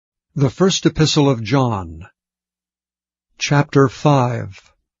The First Epistle of John, Chapter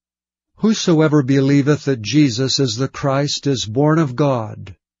 5. Whosoever believeth that Jesus is the Christ is born of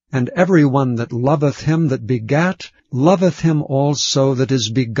God, and every one that loveth him that begat loveth him also that is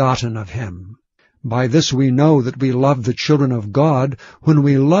begotten of him. By this we know that we love the children of God, when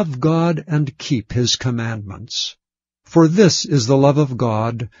we love God and keep his commandments. For this is the love of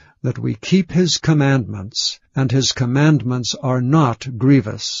God, that we keep his commandments, and his commandments are not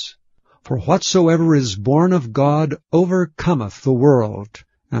grievous. For whatsoever is born of God overcometh the world,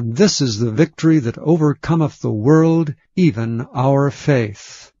 and this is the victory that overcometh the world, even our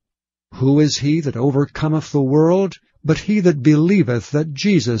faith. Who is he that overcometh the world, but he that believeth that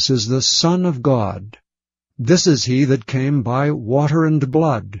Jesus is the Son of God? This is he that came by water and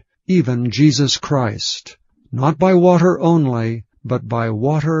blood, even Jesus Christ, not by water only, but by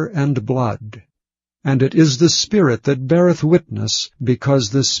water and blood. And it is the Spirit that beareth witness,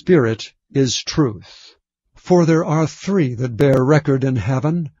 because the Spirit is truth. For there are three that bear record in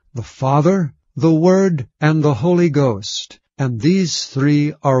heaven, the Father, the Word, and the Holy Ghost, and these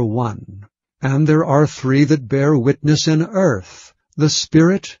three are one. And there are three that bear witness in earth, the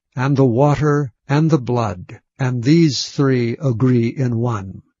Spirit, and the water, and the blood, and these three agree in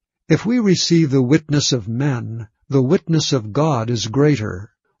one. If we receive the witness of men, the witness of God is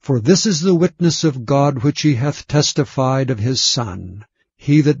greater. For this is the witness of God which he hath testified of his Son.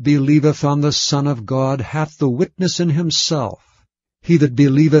 He that believeth on the Son of God hath the witness in himself. He that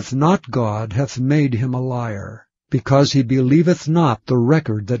believeth not God hath made him a liar, because he believeth not the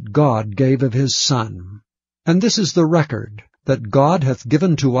record that God gave of his Son. And this is the record, that God hath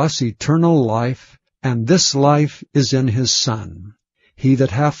given to us eternal life, and this life is in his Son. He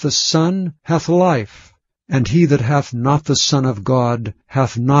that hath the Son hath life, and he that hath not the Son of God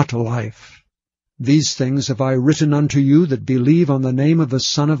hath not life. These things have I written unto you that believe on the name of the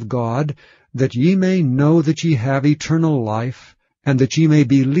Son of God, that ye may know that ye have eternal life, and that ye may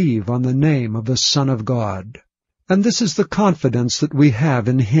believe on the name of the Son of God. And this is the confidence that we have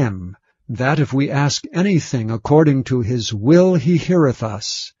in him, that if we ask anything according to his will, he heareth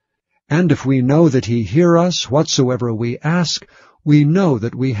us. And if we know that he hear us whatsoever we ask, we know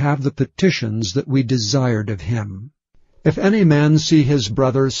that we have the petitions that we desired of him. If any man see his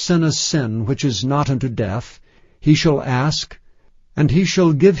brother sin a sin which is not unto death, he shall ask, and he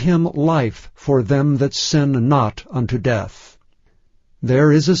shall give him life for them that sin not unto death.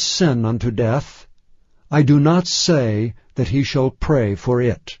 There is a sin unto death. I do not say that he shall pray for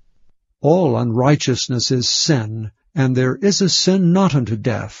it. All unrighteousness is sin, and there is a sin not unto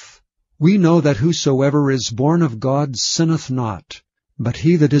death. We know that whosoever is born of God sinneth not, but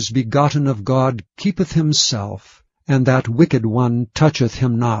he that is begotten of God keepeth himself, and that wicked one toucheth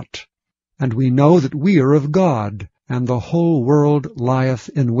him not. And we know that we are of God, and the whole world lieth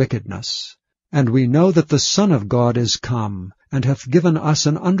in wickedness. And we know that the Son of God is come, and hath given us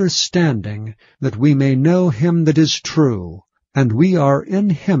an understanding, that we may know him that is true. And we are in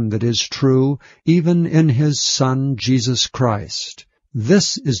him that is true, even in his Son Jesus Christ.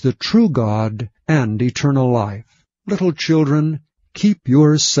 This is the true God and eternal life. Little children, keep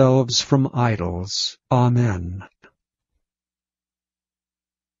yourselves from idols. Amen.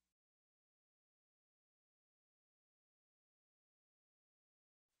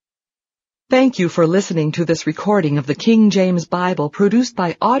 Thank you for listening to this recording of the King James Bible produced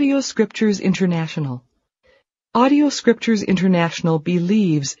by Audio Scriptures International. Audio Scriptures International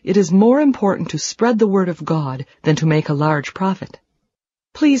believes it is more important to spread the Word of God than to make a large profit.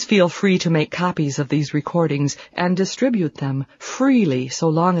 Please feel free to make copies of these recordings and distribute them freely so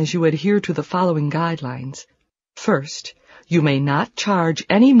long as you adhere to the following guidelines. First, you may not charge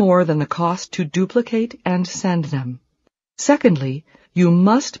any more than the cost to duplicate and send them. Secondly, you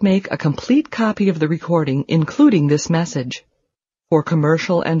must make a complete copy of the recording, including this message. For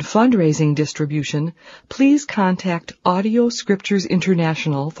commercial and fundraising distribution, please contact Audio Scriptures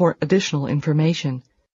International for additional information.